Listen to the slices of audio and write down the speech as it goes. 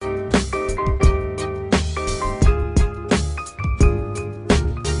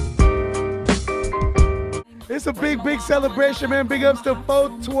It's a big, big celebration, man. Big ups to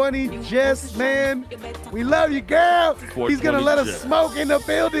 420 Jess, man. We love you, girl. He's going to let us smoke in the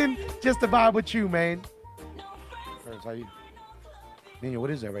building just to vibe with you, man. First, how you? Nino,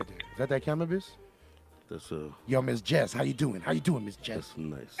 what is that right there? Is that cannabis? That's Yo, Miss Jess, how you doing? How you doing, Miss Jess? That's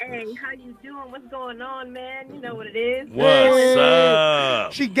nice. Hey, how you doing? What's going on, man? You know what it is. What's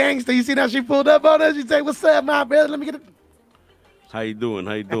up? She gangster. You see how she pulled up on us? She say, "What's up, my brother? Let me get it." How you doing?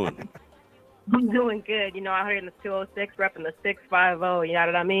 How you doing? I'm doing good. You know, out here in the 206, repping the 650. You know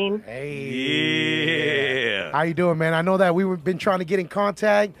what I mean? Hey. Yeah. How you doing, man? I know that we've been trying to get in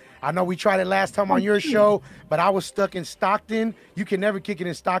contact. I know we tried it last time on your show, but I was stuck in Stockton. You can never kick it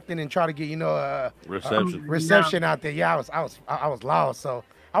in Stockton and try to get, reception out there. Yeah, I was lost. So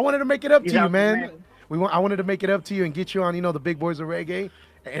I wanted to make it up to you, man. I wanted to make it up to you and get you on, the big boys of reggae,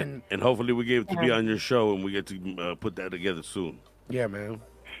 and hopefully we get to be on your show and we get to put that together soon. Yeah, man.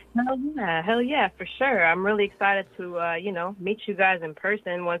 Hell yeah, for sure. I'm really excited to, meet you guys in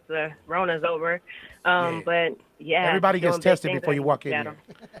person once the Rona's over. But yeah, everybody gets tested before you walk in here.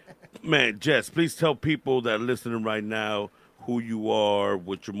 Man, Jess, please tell people that are listening right now who you are,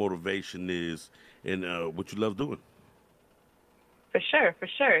 what your motivation is, and what you love doing. For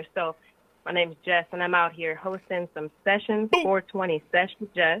sure. So my name's Jess, and I'm out here hosting some sessions, 420 Sessions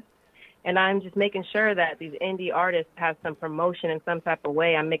Jess. And I'm just making sure that these indie artists have some promotion in some type of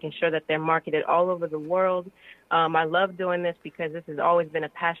way. I'm making sure that they're marketed all over the world. I love doing this because this has always been a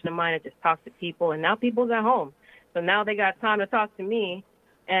passion of mine to just talk to people. And now people's at home. So now they got time to talk to me.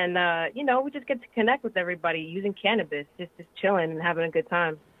 And, we just get to connect with everybody using cannabis, just chilling and having a good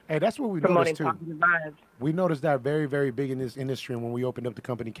time. Hey, that's what we noticed, too. We noticed that very, very big in this industry. And when we opened up the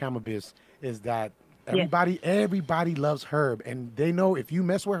company Cannabis, is that everybody loves Herb. And they know if you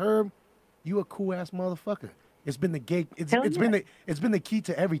mess with Herb, you a cool ass motherfucker. It's been the gate. It's been the key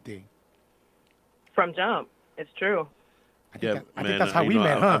to everything. From jump, it's true. I think that's how we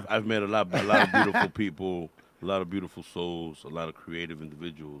met, huh? I've met a lot of beautiful people, a lot of beautiful souls, a lot of creative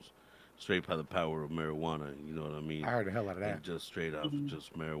individuals, straight by the power of marijuana. You know what I mean? I heard the hell out of that. And just straight out,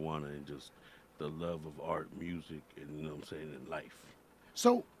 just marijuana and just the love of art, music, and what I'm saying, in life.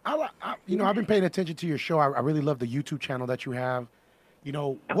 So I've been paying attention to your show. I really love the YouTube channel that you have.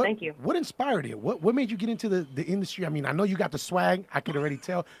 Thank you. What inspired it? What made you get into the industry? I mean, I know you got the swag. I could already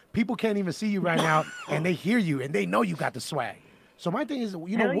tell. People can't even see you right now, and they hear you, and they know you got the swag. So my thing is,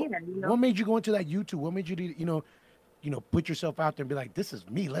 what made you go into that YouTube? What made you, put yourself out there and be like, this is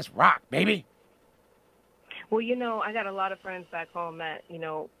me. Let's rock, baby. Well, I got a lot of friends back home that,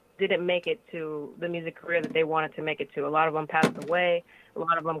 didn't make it to the music career that they wanted to make it to. A lot of them passed away. A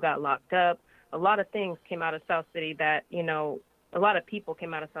lot of them got locked up. A lot of things came out of South City that, a lot of people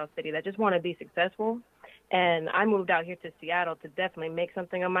came out of South City that just want to be successful. And I moved out here to Seattle to definitely make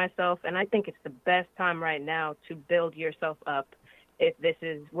something of myself. And I think it's the best time right now to build yourself up if this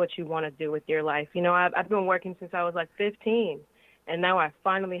is what you want to do with your life. I've been working since I was like 15. And now I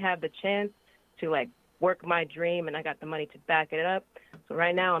finally have the chance to work my dream, and I got the money to back it up. So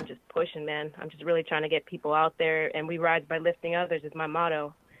right now I'm just pushing, man. I'm just really trying to get people out there, and we rise by lifting others is my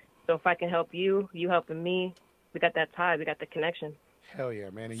motto. So if I can help you, you helping me, we got that tie. We got the connection. Hell yeah,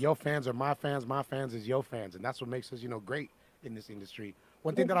 man. And your fans are my fans. My fans is your fans. And that's what makes us, great in this industry.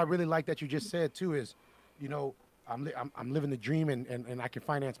 One thing that I really like that you just said, too, is, I'm living the dream and I can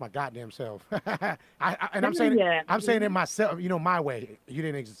finance my goddamn self. I'm saying it myself, my way. You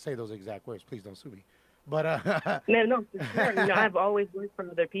didn't say those exact words. Please don't sue me. But no, for sure. I've always worked for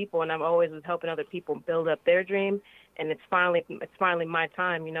other people, and I've always was helping other people build up their dream. And it's finally my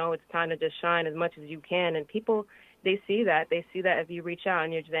time. It's time to just shine as much as you can. And people, they see that. They see that if you reach out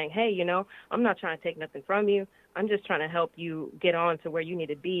and you're saying, hey, I'm not trying to take nothing from you. I'm just trying to help you get on to where you need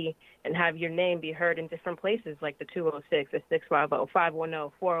to be and have your name be heard in different places like the 206, the 650,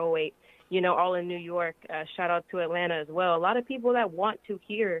 510, 408. All in New York. Shout out to Atlanta as well. A lot of people that want to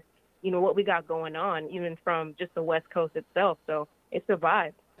hear what we got going on, even from just the West Coast itself. So it's a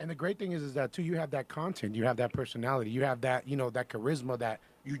vibe. And the great thing is that, too, you have that content. You have that personality. You have that, that charisma that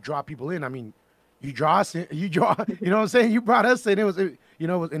you draw people in. I mean, you draw us in. You draw, you know what I'm saying? You brought us in. It was, and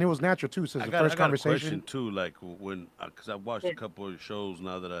it was natural, too, since the first conversation. I got a question, too, because I watched a couple of shows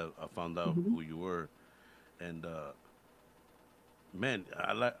now that I found out who you were. And, man,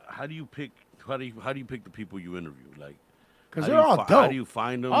 how do you pick the people you interview? Because they're all dope. How do you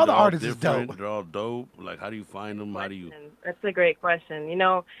find them? All the artists is dope. They're all dope. How do you find them? How do you? That's a great question.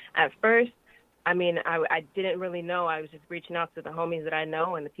 At first, I didn't really know. I was just reaching out to the homies that I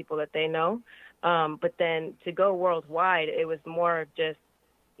know and the people that they know. But then to go worldwide, it was more of just,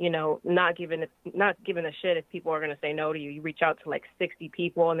 not giving a shit if people are going to say no to you. You reach out to like 60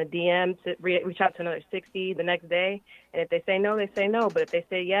 people in the DMs, reach out to another 60 the next day. And if they say no, they say no. But if they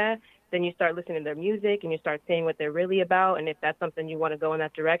say yeah, then you start listening to their music and you start seeing what they're really about. And if that's something you want to go in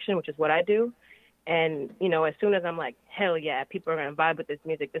that direction, which is what I do. And, as soon as I'm like, hell yeah, people are going to vibe with this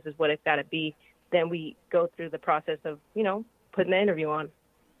music. This is what it's got to be. Then we go through the process of, putting the interview on.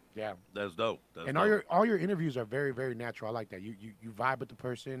 Yeah, that's dope. All your interviews are very, very natural. I like that. You vibe with the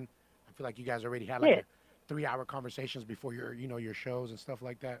person. I feel like you guys already had like a 3-hour conversations before your shows and stuff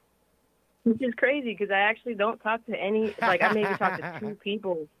like that. Which is crazy because I actually don't talk to any. Like I maybe talk to 2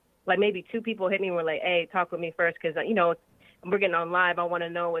 people. Like maybe 2 people hit me and were like, "Hey, talk with me first because we're getting on live. I want to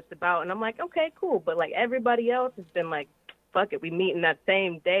know what it's about." And I'm like, "Okay, cool." But like everybody else has been like, fuck it, we meeting that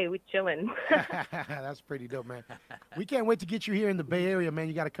same day. We chilling. That's pretty dope, man. We can't wait to get you here in the Bay Area, man.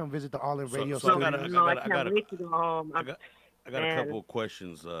 You got to come visit the All In Radio studio. I can't wait to go home. I got a couple of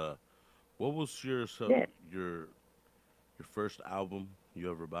questions. What was your first album you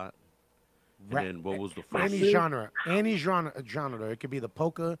ever bought? And then what was the first? Any genre. It could be the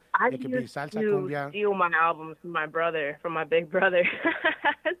polka. It could be salsa cumbia. I steal my albums from my big brother.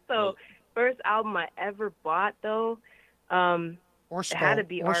 So first album I ever bought though. It had to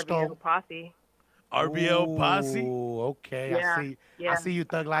be RBL Posse. RBL Posse? Oh, okay. Yeah. I see you,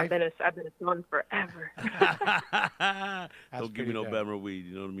 Thug Life. I've been a son forever. Don't give me no Bammer weed.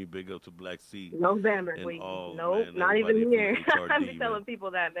 You know what I mean? Big up to Black Sea. No Bammer weed. Nope, not even here. I'm just telling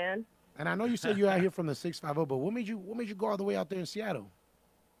people that, man. And I know you said you're out here from the 650, but what made you go all the way out there in Seattle?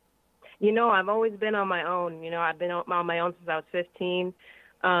 I've always been on my own. I've been on my own since I was 15.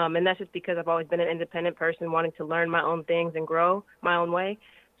 And that's just because I've always been an independent person wanting to learn my own things and grow my own way.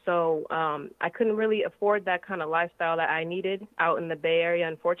 So I couldn't really afford that kind of lifestyle that I needed out in the Bay Area.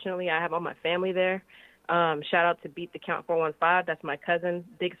 Unfortunately, I have all my family there. Shout out to Beat the Count 415. That's my cousin.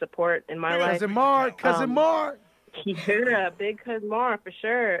 Big support in my life. Cousin Mar. Yeah, big cousin Mar for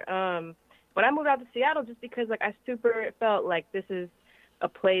sure. But I moved out to Seattle just because I super felt like this is a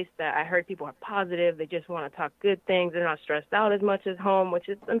place that I heard people are positive. They just want to talk good things. They're not stressed out as much as home, which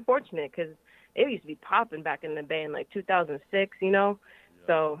is unfortunate because it used to be popping back in the Bay in 2006, Yeah.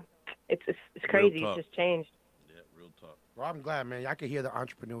 So it's crazy. It's just changed. Yeah, real talk. Well, I'm glad, man. I can hear the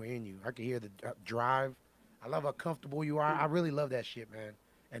entrepreneur in you. I can hear the drive. I love how comfortable you are. I really love that shit, man.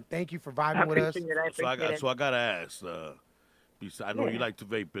 And thank you for vibing with us. So I gotta ask. I know you like to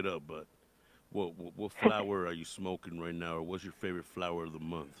vape it up, but what flower are you smoking right now, or what's your favorite flower of the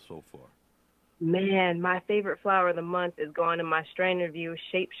month so far? Man, my favorite flower of the month is going to my strain review,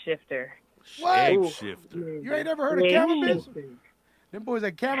 Shapeshifter. Shapeshifter. You ain't never heard of cannabis? Them boys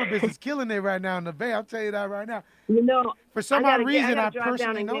at cannabis is killing it right now in the Bay. I'll tell you that right now. For some odd reason, I drive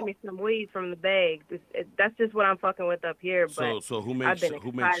down and get me some weed from the Bay. That's just what I'm fucking with up here. But so who makes I've been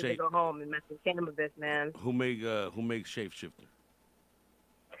excited to go home and mess with cannabis, man. Who makes Shapeshifter?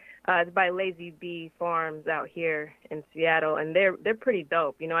 It's by Lazy Bee Farms out here in Seattle, and they're pretty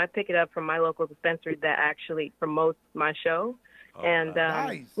dope. I pick it up from my local dispensary that actually promotes my show. Oh, and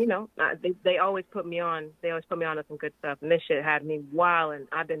nice. They always put me on. They always put me on to some good stuff. And this shit had me wild. And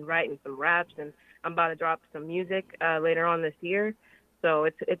I've been writing some raps, and I'm about to drop some music later on this year. So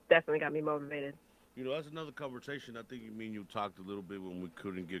it's definitely got me motivated. That's another conversation. I think you talked a little bit when we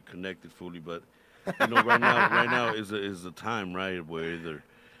couldn't get connected fully, but right now is a time, right, where either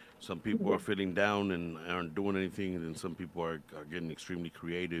some people are feeling down and aren't doing anything, and then some people are getting extremely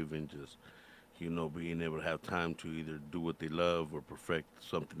creative and just being able to have time to either do what they love or perfect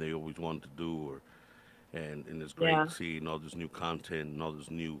something they always wanted to do, and it's great seeing all this new content and all this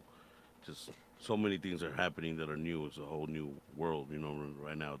new, just so many things are happening that are new. It's a whole new world,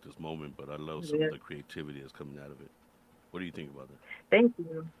 right now at this moment. But I love some of the creativity that's coming out of it. What do you think about that?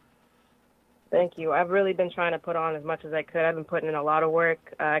 Thank you. I've really been trying to put on as much as I could. I've been putting in a lot of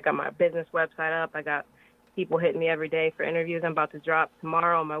work. I got my business website up. I got people hitting me every day for interviews. I'm about to drop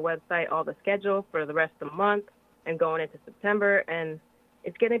tomorrow on my website all the schedule for the rest of the month and going into September. And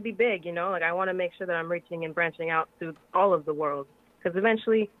it's going to be big, I want to make sure that I'm reaching and branching out to all of the world. Because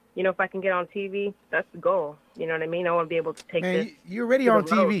eventually, if I can get on TV, that's the goal. You know what I mean? I want to be able to take this. You're already on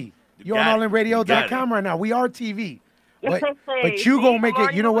TV. You're on allinradio.com right now. We are TV. But you going to make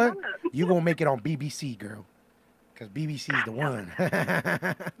it, you know what? You going to make it on BBC, girl. Because BBC's the one.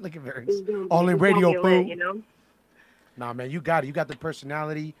 Look at her. All in radio, food. Nah, man, you got it. You got the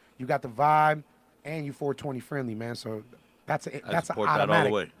personality. You got the vibe. And you 420 friendly, man. So that's support that all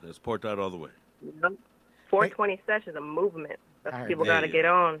the way. Let's support that all the way. 420 sessions, a movement. That's what people got to get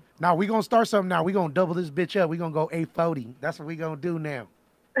on. Now, we going to start something now. We going to double this bitch up. We going to go 840. That's what we going to do now.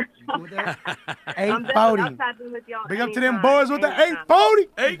 You cool with that? I'm 840. I'll tap in with y'all Big up to them anytime, boys with the anytime. 840.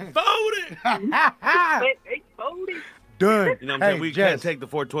 840. 840. Done. You know what I'm Hey, saying? We Jess. can't take the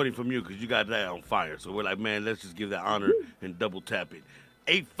 420 from you because you got that on fire. So we're like, man, let's just give that honor and double tap it.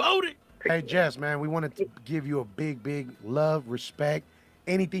 840. Hey, Jess, man, we want to give you a big, big love, respect,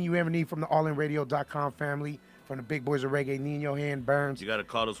 anything you ever need from the allinradio.com family, from the big boys of reggae, Nino, Hand, Burns. You got to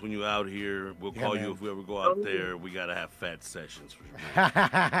call us when you're out here. We'll Yeah, call man. you if we ever go out there. We got to have fat sessions for you.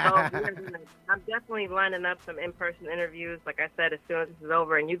 I'm definitely lining up some in-person interviews. Like I said, as soon as this is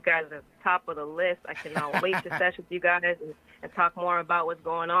over, and you guys are top of the list, I cannot wait to session with you guys and talk more about what's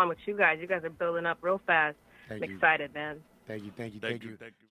going on with you guys. You guys are building up real fast. Thank I'm you. excited, man. Thank you. Thank you.